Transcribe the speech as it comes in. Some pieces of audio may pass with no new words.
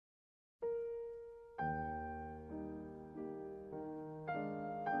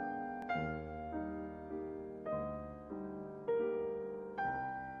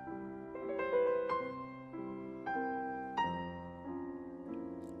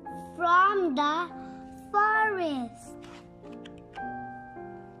from the forest.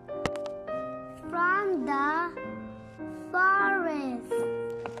 From the forest.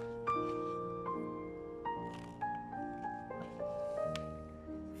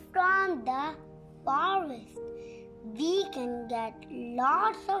 From the forest, we can get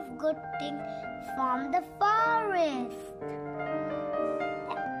lots of good things from the forest.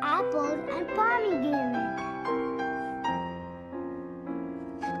 Apples and pomegranate.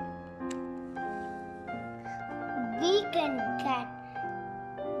 We can get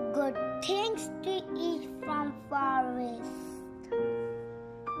good things to eat from forest.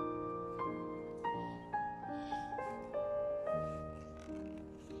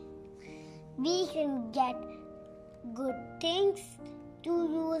 We can get good things to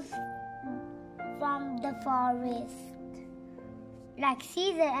use from the forest, like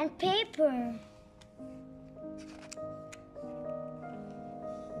scissors and paper.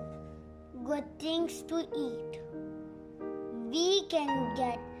 Good things to eat. We can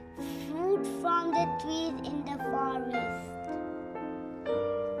get fruit from the trees in the forest.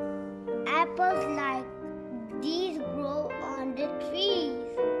 Apples like these grow on the trees.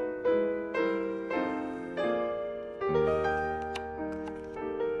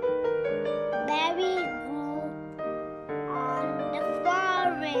 Berries grow on the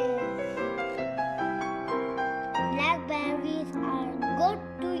forest. Blackberries are good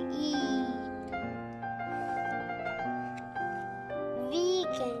to eat. We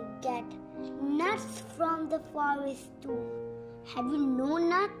can get nuts from the forest too. Have you known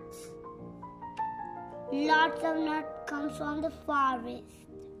nuts? Lots of nuts comes from the forest.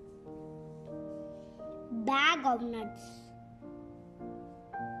 Bag of nuts.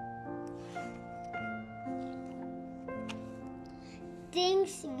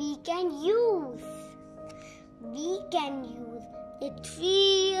 Things we can use. We can use the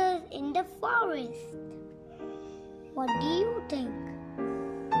trees in the forest. What do you think?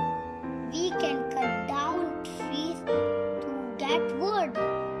 We can cut down trees to get wood.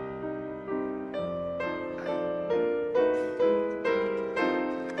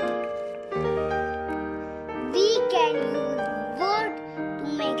 We can use wood to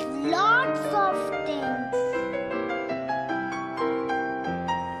make lots of things.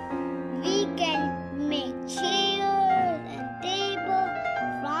 We can make chairs and tables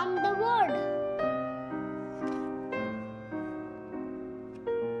from the wood.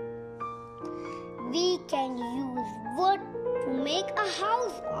 We can use wood to make a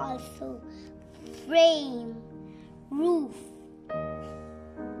house also. Frame, roof,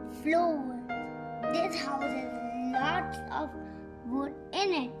 floor. This house has lots of wood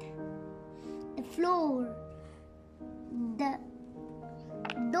in it. The floor, the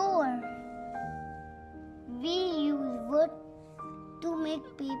door. We use wood to make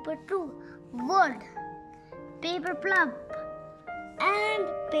paper too. Wood, paper plug, and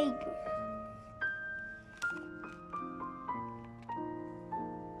paper.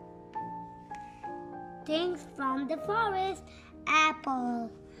 Things from the forest: apple,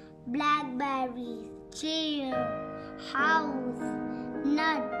 blackberries, chair, house,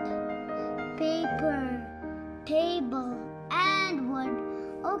 nut, paper, table, and wood.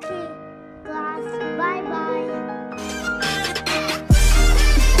 Okay.